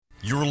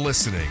You're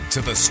listening to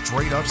the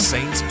Straight Up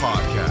Saints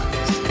podcast.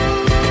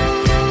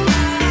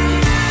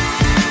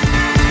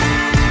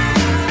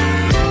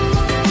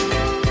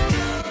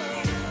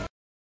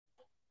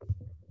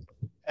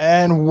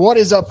 And what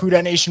is up, Who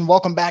Dat Nation?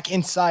 Welcome back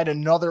inside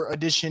another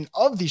edition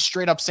of the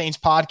Straight Up Saints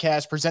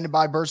podcast presented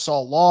by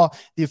Bersall Law,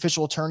 the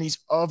official attorneys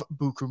of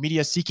Buku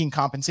Media. Seeking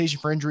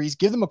compensation for injuries,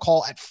 give them a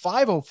call at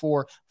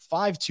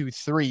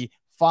 504-523-5413.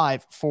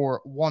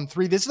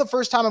 This is the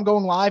first time I'm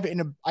going live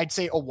in, I'd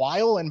say, a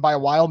while, and by a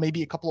while,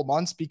 maybe a couple of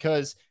months,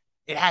 because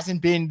it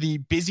hasn't been the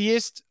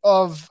busiest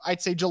of,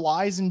 I'd say,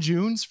 Julys and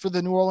Junes for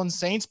the New Orleans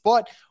Saints,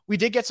 but we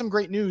did get some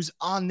great news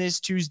on this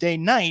Tuesday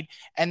night,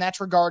 and that's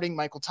regarding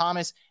Michael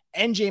Thomas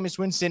and Jameis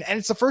Winston. And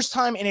it's the first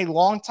time in a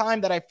long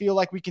time that I feel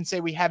like we can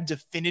say we have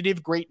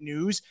definitive great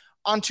news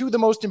on two of the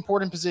most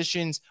important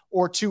positions,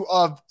 or two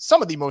of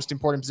some of the most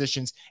important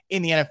positions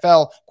in the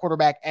NFL,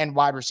 quarterback and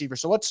wide receiver.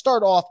 So let's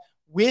start off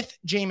with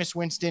Jameis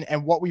Winston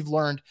and what we've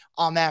learned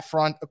on that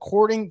front.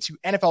 According to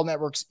NFL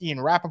Network's Ian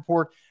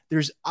Rappaport,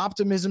 there's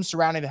optimism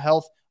surrounding the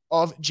health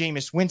of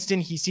Jameis Winston.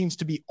 He seems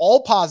to be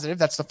all positive.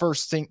 That's the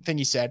first thing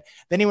he said.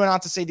 Then he went on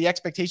to say the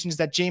expectation is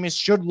that Jameis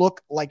should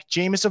look like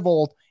Jameis of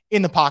old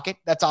in the pocket.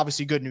 That's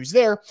obviously good news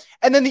there.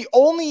 And then the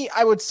only,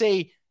 I would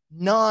say,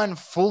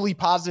 non-fully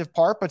positive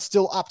part, but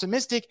still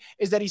optimistic,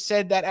 is that he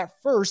said that at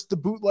first the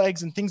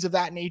bootlegs and things of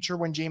that nature,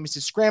 when Jameis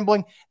is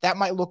scrambling, that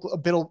might look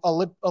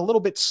a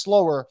little bit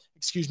slower,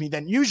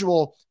 than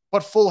usual,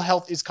 but full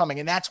health is coming.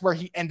 And that's where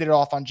he ended it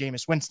off on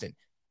Jameis Winston.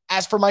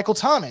 As for Michael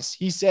Thomas,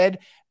 he said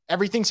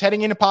everything's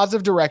heading in a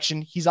positive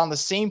direction. He's on the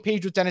same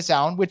page with Dennis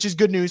Allen, which is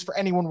good news for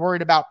anyone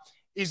worried about,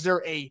 is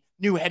there a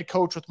new head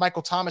coach with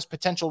Michael Thomas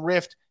potential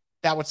rift?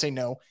 That would say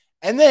no.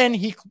 And then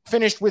he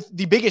finished with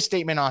the biggest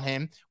statement on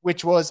him,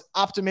 which was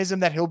optimism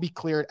that he'll be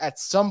cleared at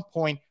some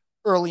point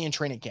early in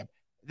training camp.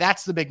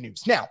 That's the big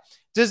news. Now,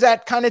 does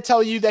that kind of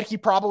tell you that he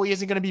probably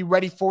isn't going to be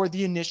ready for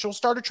the initial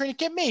start of training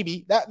camp?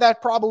 Maybe.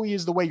 That probably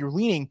is the way you're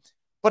leaning.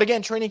 But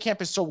again, training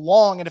camp is so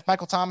long, and if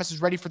Michael Thomas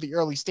is ready for the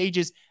early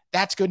stages,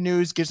 that's good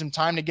news. Gives him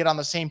time to get on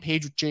the same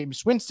page with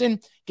Jameis Winston.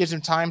 Gives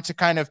him time to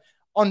kind of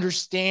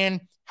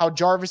understand how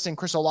Jarvis and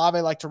Chris Olave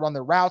like to run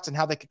their routes and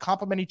how they could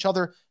complement each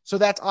other. So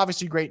that's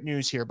obviously great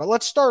news here. But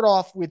let's start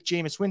off with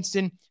Jameis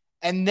Winston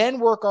and then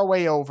work our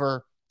way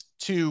over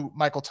to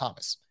Michael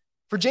Thomas.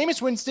 For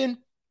Jameis Winston,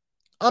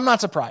 I'm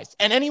not surprised.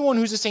 And anyone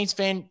who's a Saints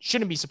fan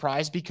shouldn't be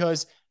surprised,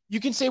 because you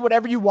can say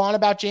whatever you want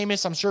about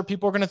Jameis. I'm sure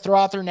people are going to throw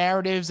out their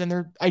narratives and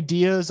their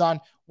ideas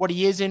on what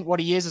he isn't, what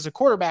he is as a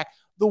quarterback.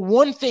 The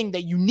one thing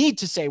that you need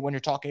to say when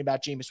you're talking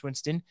about Jameis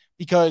Winston,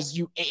 because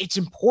it's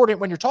important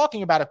when you're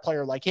talking about a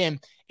player like him,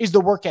 is the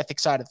work ethic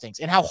side of things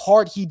and how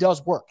hard he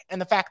does work. And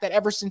the fact that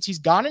ever since he's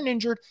gotten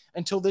injured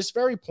until this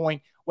very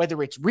point,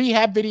 whether it's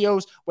rehab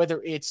videos,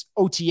 whether it's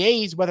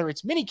OTAs, whether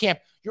it's minicamp,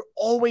 you're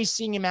always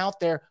seeing him out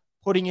there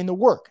putting in the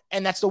work.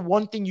 And that's the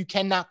one thing you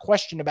cannot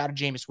question about a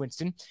Jameis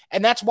Winston.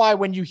 And that's why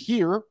when you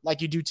hear,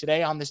 like you do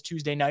today on this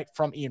Tuesday night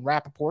from Ian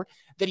Rappaport,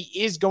 that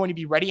he is going to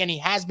be ready and he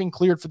has been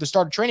cleared for the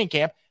start of training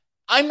camp,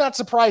 I'm not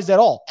surprised at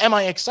all. Am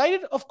I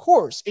excited? Of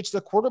course. It's the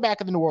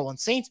quarterback of the New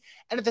Orleans Saints,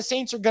 and if the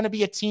Saints are going to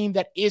be a team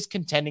that is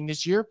contending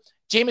this year,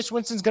 Jameis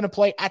Winston's going to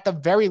play, at the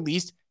very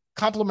least,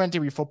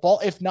 complimentary football,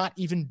 if not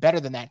even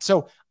better than that.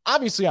 So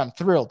obviously I'm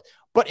thrilled,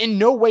 but in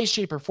no way,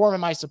 shape, or form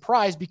am I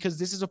surprised, because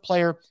this is a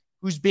player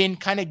who's been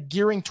kind of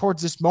gearing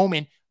towards this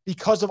moment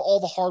because of all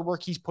the hard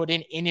work he's put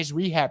in his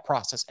rehab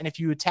process. And if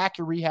you attack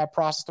your rehab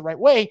process the right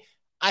way,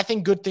 I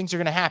think good things are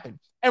going to happen.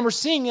 And we're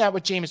seeing that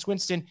with Jameis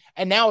Winston,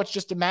 and now it's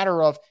just a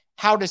matter of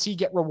how does he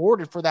get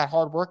rewarded for that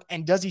hard work?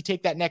 And does he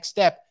take that next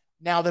step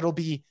now that'll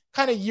be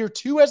kind of year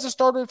 2 as a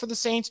starter for the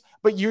Saints,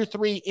 but year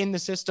 3 in the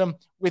system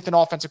with an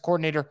offensive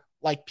coordinator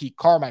like Pete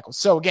Carmichael?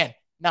 So again,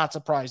 not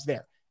surprised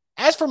there.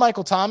 As for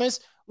Michael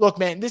Thomas, look,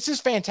 man, this is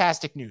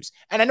fantastic news.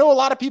 And I know a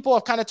lot of people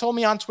have kind of told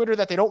me on Twitter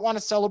that they don't want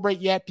to celebrate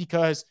yet,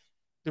 because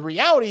the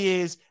reality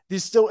is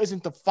this still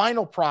isn't the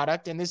final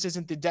product, and this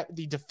isn't the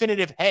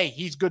definitive, hey,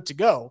 he's good to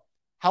go.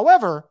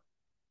 However,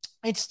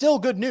 it's still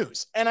good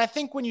news. And I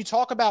think when you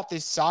talk about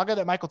this saga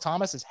that Michael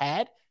Thomas has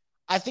had,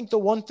 I think the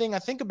one thing I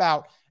think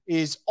about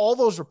is all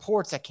those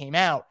reports that came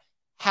out,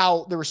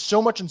 how there was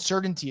so much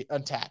uncertainty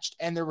attached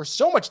and there was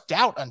so much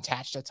doubt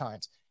attached at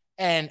times.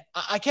 And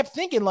I kept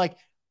thinking, like,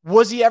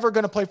 was he ever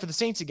going to play for the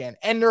Saints again?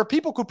 And there are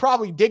people who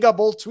probably dig up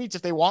old tweets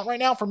if they want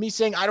right now for me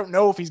saying, I don't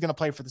know if he's going to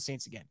play for the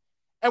Saints again.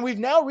 And we've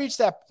now reached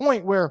that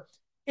point where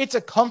it's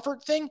a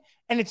comfort thing,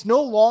 and it's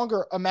no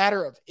longer a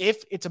matter of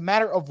if, it's a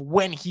matter of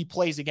when he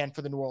plays again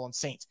for the New Orleans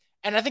Saints.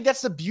 And I think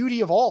that's the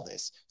beauty of all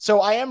this. So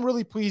I am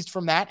really pleased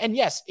from that. And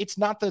yes, it's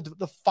not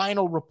the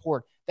final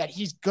report that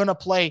he's going to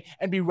play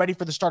and be ready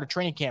for the start of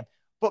training camp.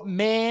 But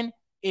man,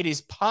 it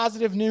is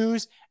positive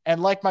news.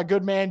 And like my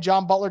good man,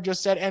 John Butler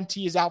just said,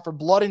 MT is out for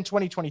blood in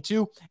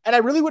 2022. And I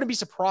really wouldn't be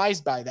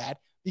surprised by that,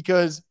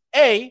 because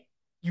A,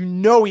 you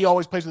know, he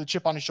always plays with a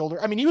chip on his shoulder.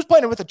 I mean, he was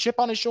playing with a chip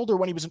on his shoulder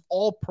when he was an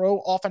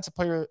all-pro offensive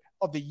player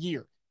of the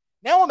year.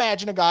 Now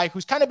imagine a guy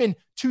who's kind of been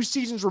 2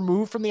 seasons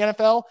removed from the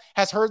NFL,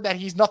 has heard that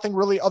he's nothing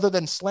really other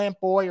than slant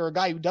boy or a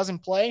guy who doesn't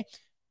play.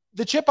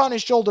 the chip on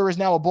his shoulder is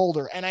now a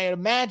boulder. And I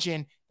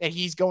imagine that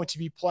he's going to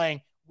be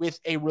playing with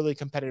a really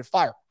competitive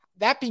fire.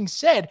 That being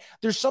said,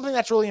 there's something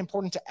that's really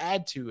important to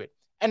add to it.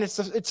 And it's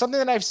something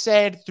that I've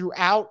said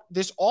throughout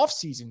this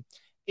offseason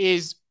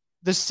is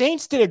the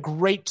Saints did a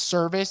great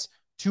service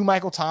to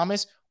Michael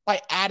Thomas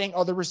by adding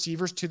other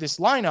receivers to this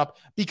lineup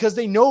because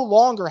they no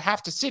longer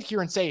have to sit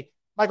here and say,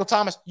 Michael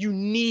Thomas, you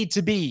need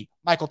to be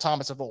Michael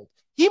Thomas of old.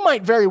 He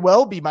might very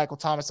well be Michael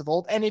Thomas of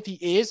old. And if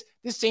he is,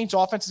 this Saints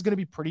offense is going to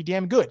be pretty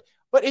damn good.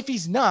 But if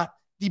he's not,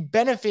 the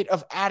benefit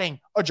of adding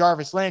a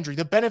Jarvis Landry,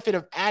 the benefit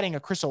of adding a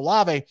Chris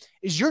Olave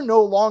is you're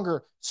no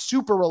longer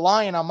super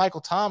reliant on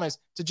Michael Thomas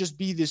to just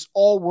be this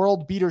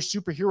all-world beater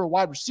superhero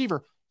wide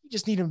receiver. You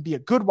just need him to be a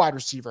good wide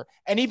receiver.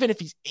 And even if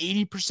he's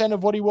 80%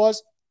 of what he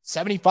was,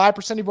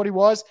 75% of what he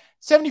was,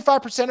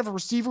 75% of a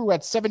receiver who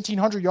had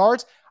 1,700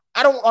 yards,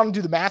 I don't want to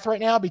do the math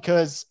right now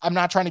because I'm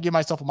not trying to give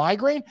myself a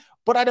migraine,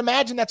 but I'd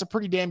imagine that's a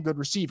pretty damn good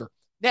receiver.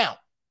 Now,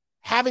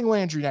 having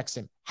Landry next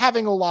to him,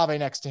 having Olave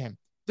next to him,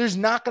 there's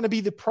not going to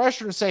be the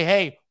pressure to say,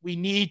 hey, we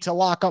need to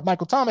lock up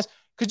Michael Thomas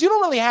because you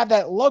don't really have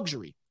that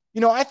luxury.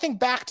 I think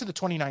back to the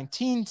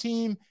 2019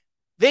 team.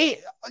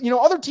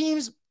 Other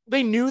teams,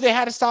 they knew they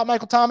had to stop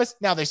Michael Thomas.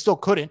 Now, they still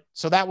couldn't.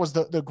 So that was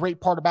the great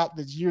part about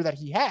the year that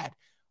he had.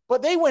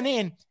 But they went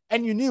in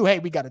and you knew, hey,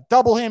 we got to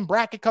double him,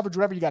 bracket coverage,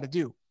 whatever you got to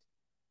do.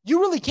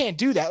 You really can't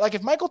do that. Like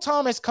if Michael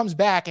Thomas comes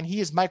back and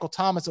he is Michael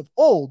Thomas of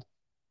old,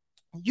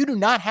 you do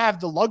not have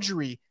the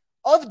luxury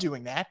of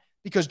doing that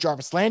because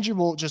Jarvis Landry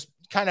will just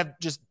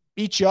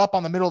beat you up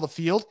on the middle of the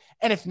field.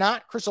 And if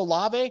not, Chris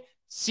Olave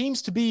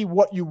seems to be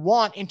what you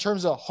want in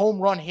terms of home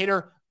run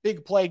hitter,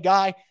 big play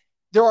guy.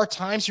 There are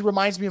times he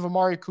reminds me of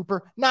Amari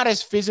Cooper, not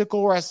as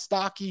physical or as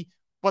stocky,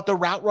 but the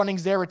route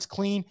running's there. It's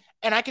clean.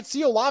 And I could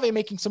see Olave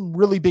making some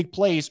really big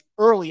plays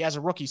early as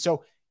a rookie.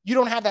 So you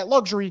don't have that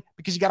luxury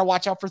because you got to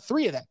watch out for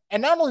three of them.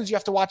 And not only do you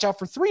have to watch out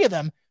for three of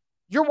them,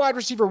 your wide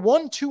receiver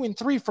 1, 2, and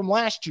 3 from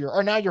last year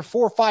are now your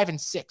 4, 5,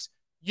 and 6.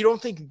 You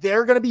don't think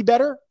they're going to be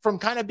better from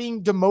kind of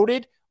being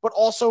demoted, but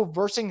also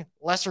versing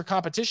lesser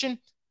competition?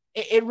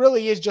 It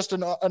really is just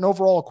an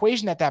overall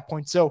equation at that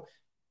point. So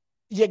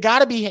you got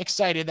to be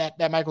excited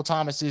that Michael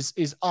Thomas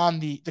is on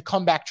the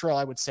comeback trail,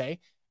 I would say.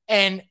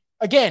 And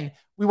again,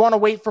 we want to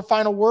wait for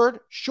final word,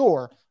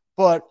 sure.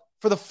 But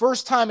for the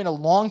first time in a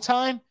long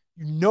time,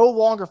 you no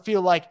longer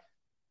feel like,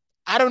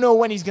 I don't know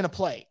when he's going to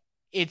play.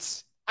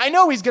 I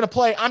know he's going to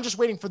play. I'm just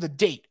waiting for the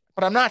date,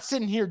 but I'm not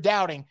sitting here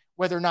doubting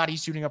whether or not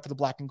he's suiting up for the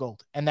black and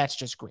gold. And that's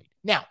just great.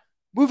 Now,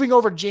 moving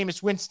over to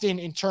Jameis Winston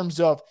in terms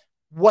of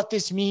what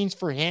this means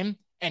for him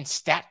and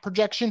stat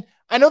projection.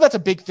 I know that's a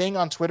big thing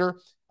on Twitter.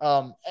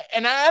 And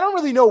I don't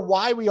really know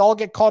why we all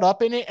get caught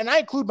up in it. And I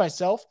include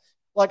myself.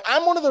 Like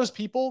I'm one of those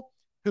people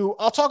who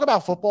I'll talk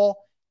about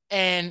football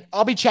and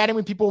I'll be chatting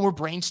with people when we're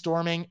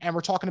brainstorming and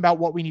we're talking about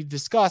what we need to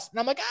discuss. And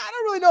I'm like, I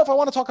don't really know if I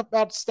want to talk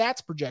about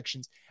stats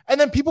projections. And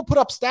then people put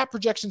up stat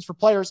projections for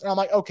players. And I'm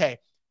like, okay,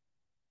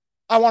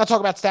 I want to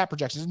talk about stat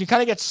projections. And you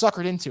kind of get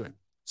suckered into it.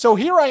 So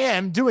here I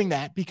am doing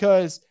that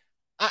because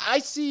I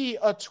see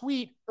a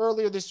tweet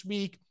earlier this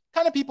week,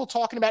 kind of people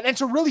talking about, and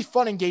it's a really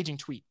fun, engaging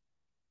tweet.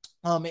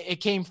 It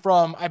came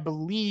from, I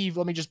believe,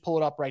 let me just pull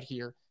it up right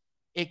here.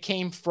 It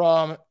came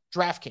from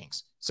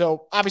DraftKings.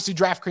 So obviously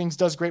DraftKings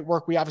does great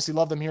work. We obviously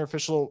love them here,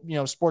 official,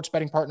 sports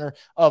betting partner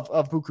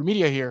of Buku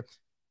Media here.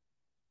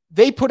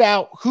 They put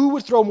out who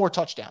would throw more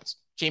touchdowns,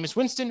 Jameis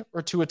Winston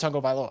or Tua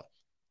Tagovailoa.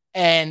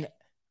 And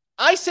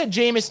I said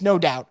Jameis, no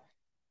doubt.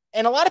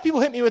 And a lot of people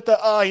hit me with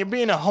you're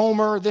being a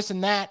homer, this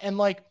and that. And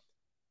like,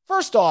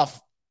 first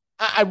off,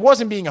 I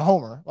wasn't being a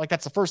homer. Like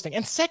that's the first thing.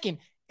 And second,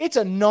 it's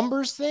a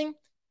numbers thing.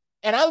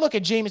 And I look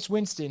at Jameis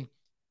Winston.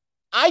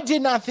 I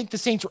did not think the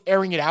Saints were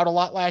airing it out a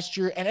lot last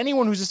year. And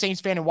anyone who's a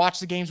Saints fan and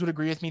watched the games would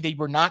agree with me. They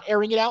were not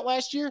airing it out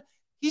last year.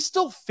 He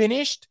still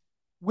finished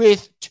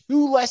with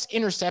 2 less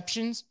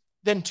interceptions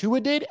than Tua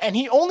did. And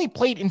he only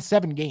played in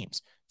 7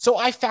 games. So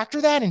I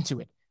factor that into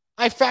it.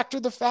 I factor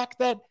the fact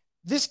that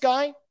this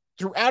guy,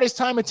 throughout his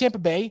time at Tampa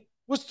Bay,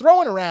 was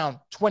throwing around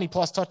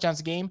 20-plus touchdowns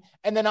a game.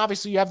 And then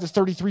obviously you have the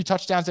 33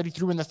 touchdowns that he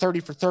threw in the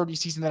 30-for-30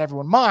 season that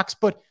everyone mocks.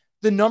 But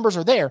the numbers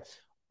are there.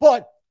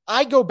 But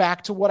I go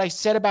back to what I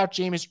said about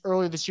Jameis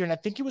earlier this year, and I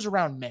think it was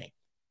around May.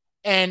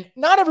 And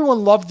not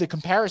everyone loved the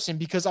comparison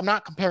because I'm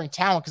not comparing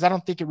talent because I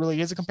don't think it really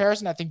is a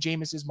comparison. I think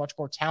Jameis is much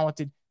more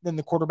talented than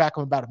the quarterback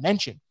I'm about to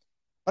mention.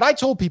 But I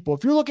told people,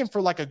 if you're looking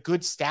for like a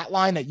good stat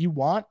line that you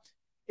want,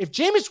 if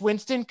Jameis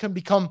Winston can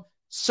become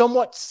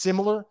somewhat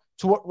similar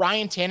to what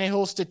Ryan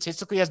Tannehill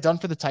statistically has done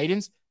for the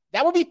Titans,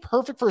 that would be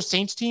perfect for a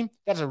Saints team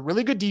that has a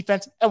really good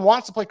defense and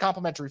wants to play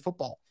complementary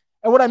football.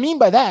 And what I mean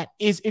by that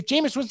is if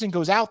Jameis Winston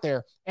goes out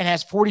there and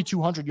has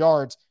 4,200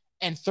 yards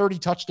and 30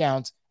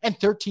 touchdowns and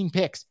 13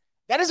 picks,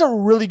 that is a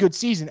really good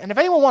season. And if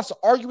anyone wants to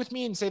argue with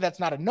me and say that's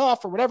not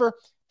enough or whatever,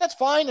 that's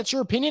fine. That's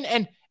your opinion.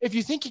 And if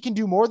you think he can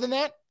do more than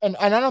that, and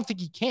I don't think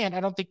he can,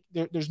 I don't think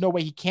there's no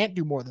way he can't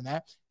do more than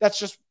that. That's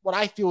just what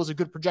I feel is a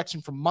good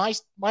projection from my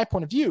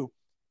point of view.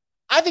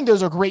 I think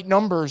those are great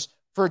numbers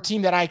for a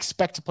team that I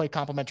expect to play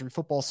complementary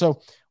football.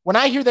 So when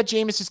I hear that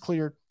Jameis is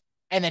cleared,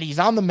 and that he's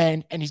on the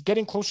mend and he's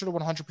getting closer to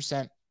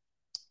 100%,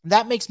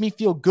 That makes me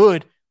feel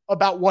good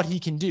about what he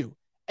can do.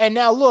 And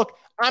now, look,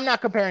 I'm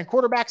not comparing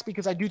quarterbacks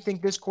because I do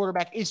think this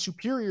quarterback is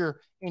superior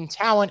in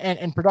talent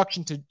and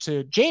production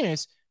to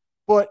Jameis.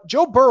 But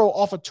Joe Burrow,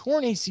 off a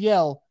torn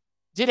ACL,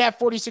 did have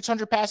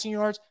 4,600 passing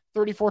yards,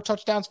 34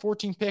 touchdowns,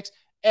 14 picks,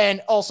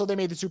 and also they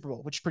made the Super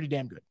Bowl, which is pretty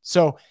damn good.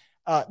 So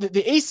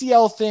the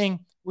ACL thing,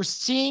 we're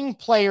seeing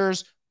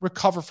players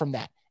recover from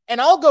that. And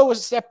I'll go a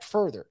step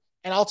further,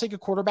 and I'll take a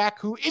quarterback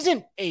who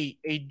isn't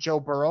a Joe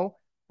Burrow,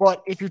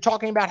 but if you're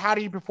talking about how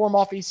do you perform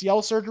off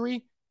ACL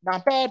surgery,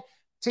 not bad.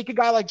 Take a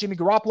guy like Jimmy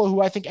Garoppolo,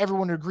 who I think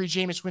everyone would agree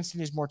Jameis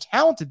Winston is more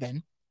talented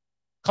than.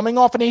 Coming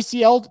off an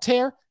ACL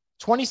tear,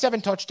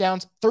 27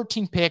 touchdowns,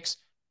 13 picks,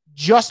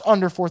 just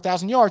under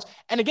 4,000 yards.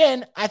 And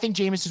again, I think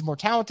Jameis is more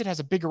talented,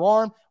 has a bigger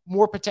arm,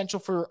 more potential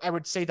for, I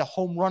would say, the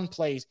home run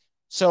plays.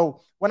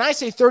 So when I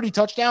say 30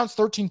 touchdowns,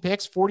 13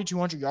 picks,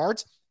 4,200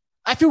 yards,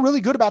 I feel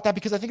really good about that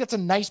because I think that's a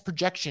nice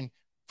projection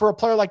for a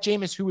player like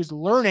Jameis who is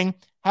learning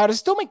how to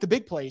still make the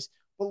big plays,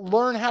 but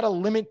learn how to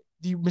limit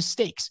the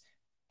mistakes.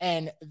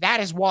 And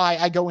that is why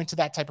I go into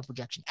that type of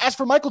projection. As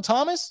for Michael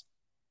Thomas,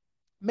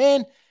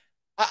 man,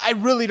 I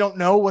really don't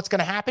know what's going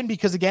to happen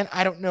because, again,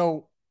 I don't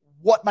know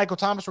what Michael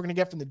Thomas we're going to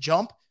get from the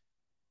jump.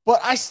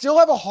 But I still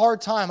have a hard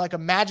time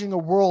imagining a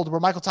world where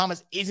Michael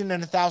Thomas isn't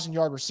an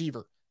 1,000-yard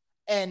receiver.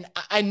 And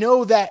I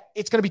know that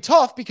it's going to be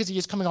tough because he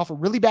is coming off a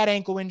really bad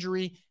ankle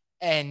injury,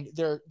 and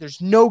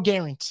there's no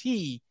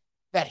guarantee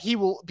that he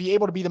will be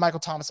able to be the Michael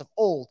Thomas of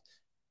old.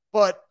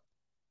 But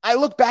I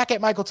look back at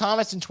Michael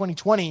Thomas in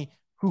 2020,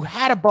 who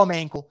had a bum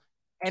ankle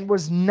and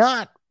was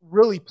not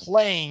really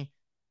playing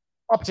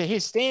up to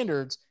his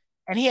standards.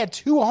 And he had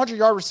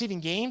 200-yard receiving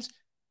games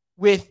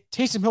with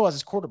Taysom Hill as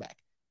his quarterback.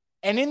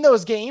 And in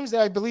those games,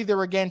 I believe they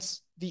were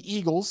against the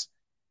Eagles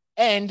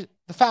and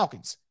the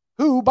Falcons,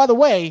 who, by the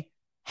way,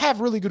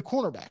 have really good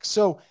cornerbacks.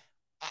 So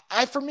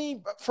I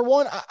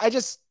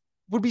just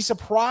would be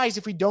surprised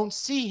if we don't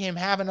see him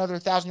have another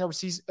 1,000-yard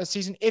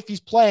season if he's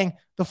playing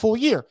the full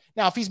year.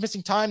 Now, if he's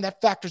missing time,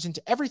 that factors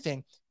into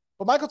everything.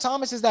 But Michael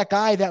Thomas is that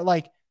guy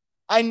that,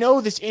 I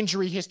know this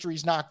injury history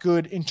is not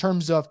good in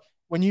terms of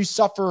when you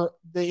suffer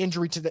the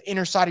injury to the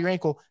inner side of your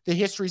ankle, the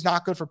history is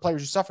not good for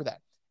players who suffer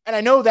that. And I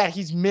know that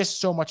he's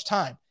missed so much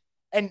time.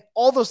 And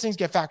all those things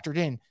get factored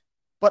in.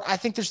 But I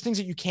think there's things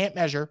that you can't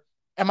measure.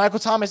 And Michael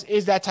Thomas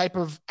is that type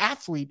of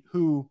athlete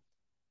who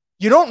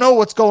you don't know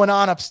what's going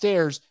on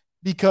upstairs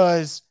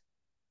because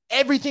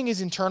everything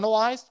is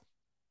internalized.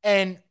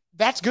 And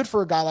that's good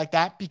for a guy like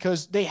that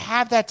because they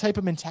have that type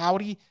of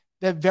mentality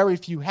that very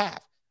few have.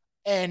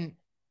 And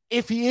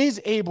if he is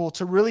able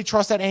to really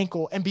trust that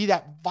ankle and be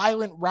that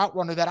violent route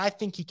runner that I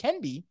think he can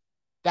be,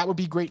 that would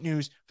be great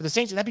news for the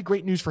Saints. And that'd be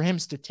great news for him,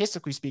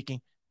 statistically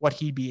speaking, what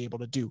he'd be able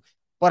to do.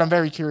 But I'm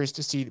very curious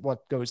to see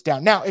what goes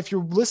down. Now, if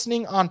you're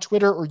listening on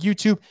Twitter or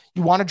YouTube,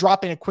 you want to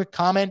drop in a quick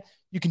comment,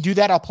 you can do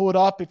that. I'll pull it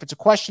up. If it's a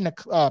question,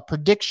 a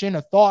prediction,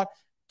 a thought,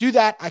 do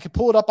that. I can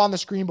pull it up on the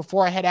screen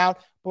before I head out.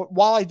 But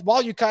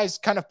while you guys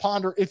kind of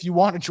ponder if you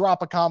want to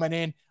drop a comment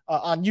in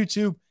on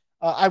YouTube,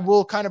 I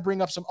will kind of bring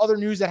up some other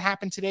news that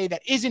happened today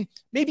that isn't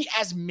maybe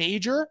as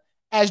major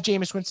as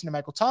Jameis Winston and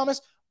Michael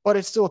Thomas, but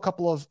it's still a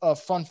couple of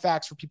fun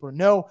facts for people to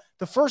know.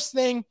 The first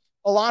thing,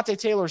 Alontae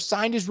Taylor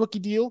signed his rookie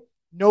deal.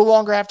 No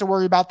longer have to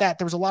worry about that.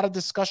 There was a lot of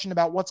discussion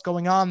about what's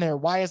going on there.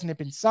 Why hasn't it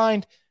been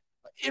signed?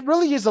 It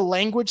really is a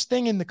language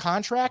thing in the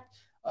contract.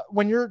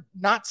 When you're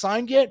not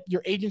signed yet,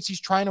 your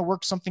agency's trying to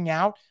work something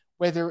out,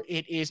 whether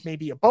it is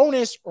maybe a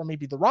bonus or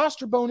maybe the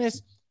roster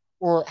bonus,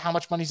 or how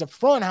much money's up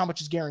front, how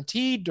much is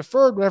guaranteed,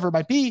 deferred, whatever it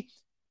might be.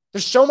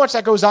 There's so much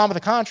that goes on with the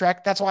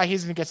contract. That's why he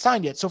hasn't get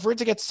signed yet. So for it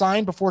to get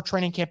signed before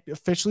training camp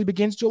officially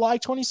begins July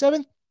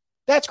 27th,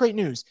 that's great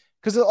news.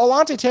 Because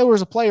Alontae Taylor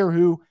is a player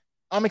who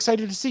I'm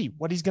excited to see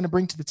what he's going to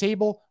bring to the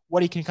table,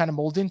 what he can kind of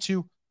mold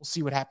into. We'll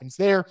see what happens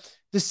there.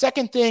 The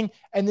second thing,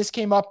 and this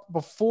came up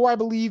before, I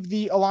believe,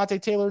 the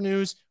Alontae Taylor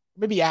news,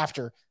 maybe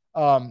after,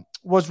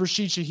 was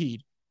Rashid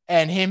Shaheed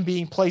and him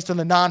being placed on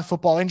the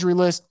non-football injury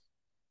list.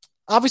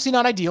 Obviously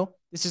not ideal.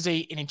 This is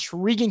an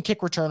intriguing kick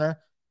returner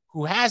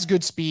who has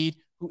good speed,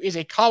 who is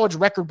a college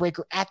record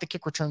breaker at the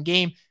kick return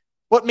game.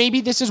 But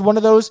maybe this is one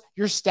of those,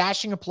 you're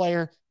stashing a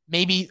player.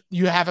 Maybe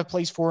you have a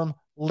place for him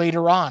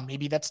later on.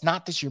 Maybe that's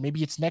not this year.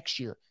 Maybe it's next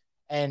year.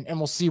 And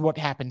we'll see what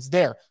happens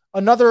there.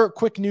 Another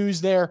quick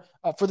news there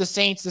for the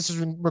Saints. This is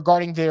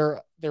regarding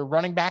their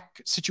running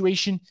back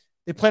situation.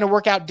 They plan to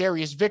work out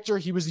Darius Victor.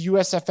 He was the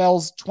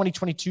USFL's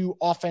 2022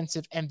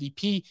 offensive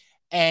MVP.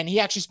 And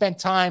he actually spent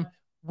time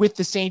with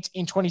the Saints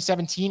in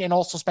 2017 and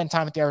also spent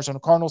time with the Arizona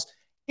Cardinals.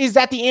 Is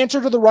that the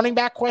answer to the running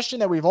back question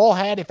that we've all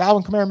had? If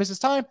Alvin Kamara misses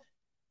time,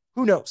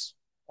 who knows?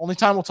 Only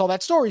time will tell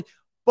that story.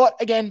 But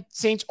again,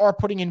 Saints are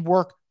putting in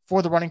work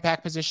for the running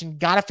back position.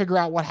 Got to figure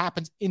out what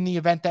happens in the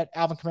event that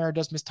Alvin Kamara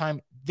does miss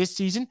time this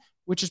season,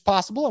 which is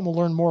possible. And we'll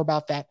learn more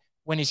about that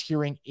when his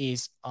hearing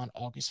is on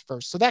August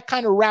 1st. So that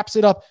kind of wraps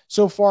it up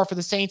so far for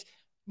the Saints.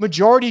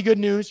 Majority good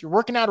news. You're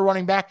working out a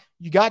running back.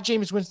 You got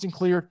Jameis Winston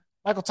cleared.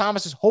 Michael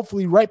Thomas is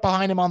hopefully right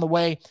behind him on the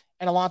way,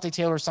 and Alontae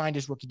Taylor signed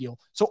his rookie deal.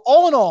 So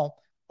all in all,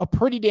 a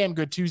pretty damn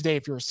good Tuesday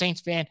if you're a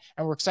Saints fan,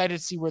 and we're excited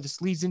to see where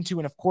this leads into.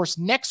 And of course,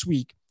 next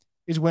week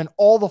is when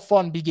all the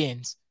fun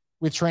begins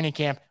with training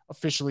camp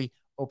officially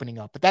opening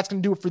up. But that's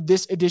going to do it for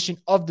this edition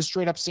of the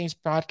Straight Up Saints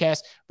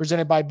podcast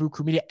presented by Boo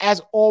Crew Media.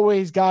 As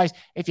always, guys,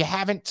 if you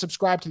haven't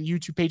subscribed to the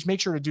YouTube page,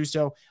 make sure to do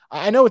so.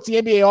 I know it's the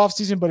NBA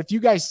offseason, but if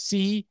you guys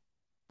see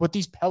what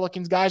these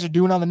Pelicans guys are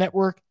doing on the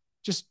network,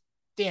 just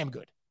damn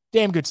good.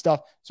 Damn good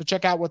stuff. So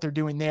check out what they're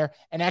doing there.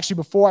 And actually,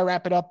 before I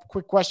wrap it up,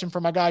 quick question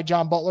from my guy,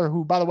 John Butler,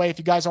 who, by the way, if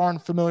you guys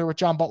aren't familiar with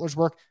John Butler's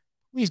work,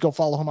 please go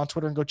follow him on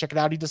Twitter and go check it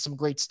out. He does some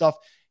great stuff.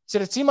 He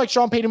said it seemed like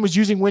Sean Payton was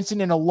using Winston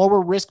in a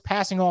lower risk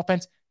passing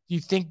offense. Do you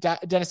think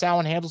Dennis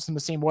Allen handles him the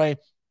same way?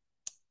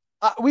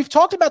 We've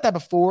talked about that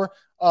before.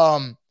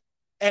 And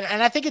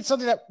I think it's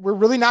something that we're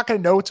really not going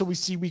to know until we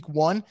see week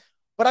 1.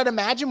 But I'd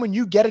imagine when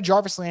you get a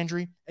Jarvis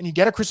Landry and you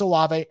get a Chris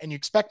Olave and you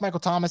expect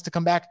Michael Thomas to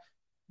come back,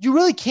 you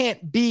really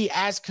can't be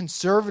as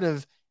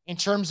conservative in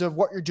terms of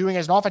what you're doing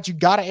as an offense. You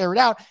got to air it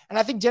out. And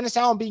I think Dennis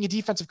Allen, being a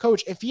defensive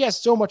coach, if he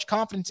has so much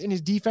confidence in his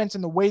defense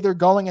and the way they're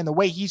going and the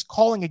way he's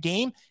calling a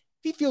game,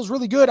 if he feels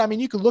really good, I mean,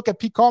 you could look at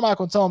Pete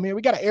Carmichael and tell him, man,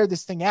 we got to air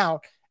this thing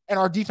out and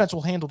our defense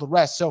will handle the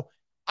rest. So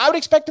I would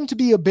expect him to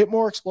be a bit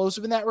more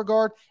explosive in that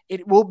regard.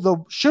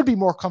 Should be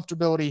more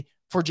comfortability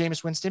for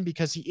Jameis Winston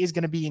because he is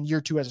going to be in year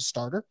 2 as a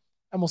starter,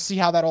 and we'll see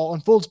how that all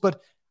unfolds.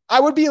 But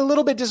I would be a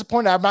little bit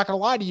disappointed, I'm not going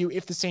to lie to you,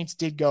 if the Saints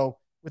did go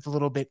with a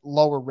little bit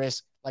lower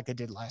risk like they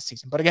did last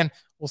season. But again,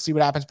 we'll see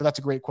what happens. But that's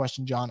a great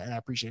question, John, and I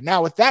appreciate it.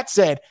 Now, with that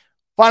said,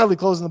 finally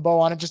closing the bow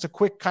on it, just a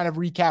quick kind of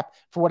recap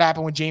for what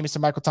happened when Jameis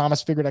and Michael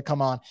Thomas. Figured I'd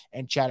come on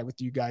and chat it with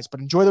you guys.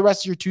 But enjoy the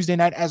rest of your Tuesday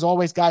night. As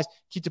always, guys,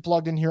 keep it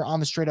plugged in here on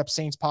the Straight Up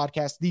Saints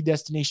podcast, the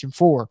destination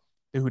for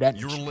the Who Dat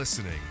Nation. You're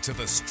listening to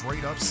the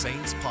Straight Up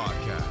Saints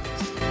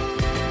podcast.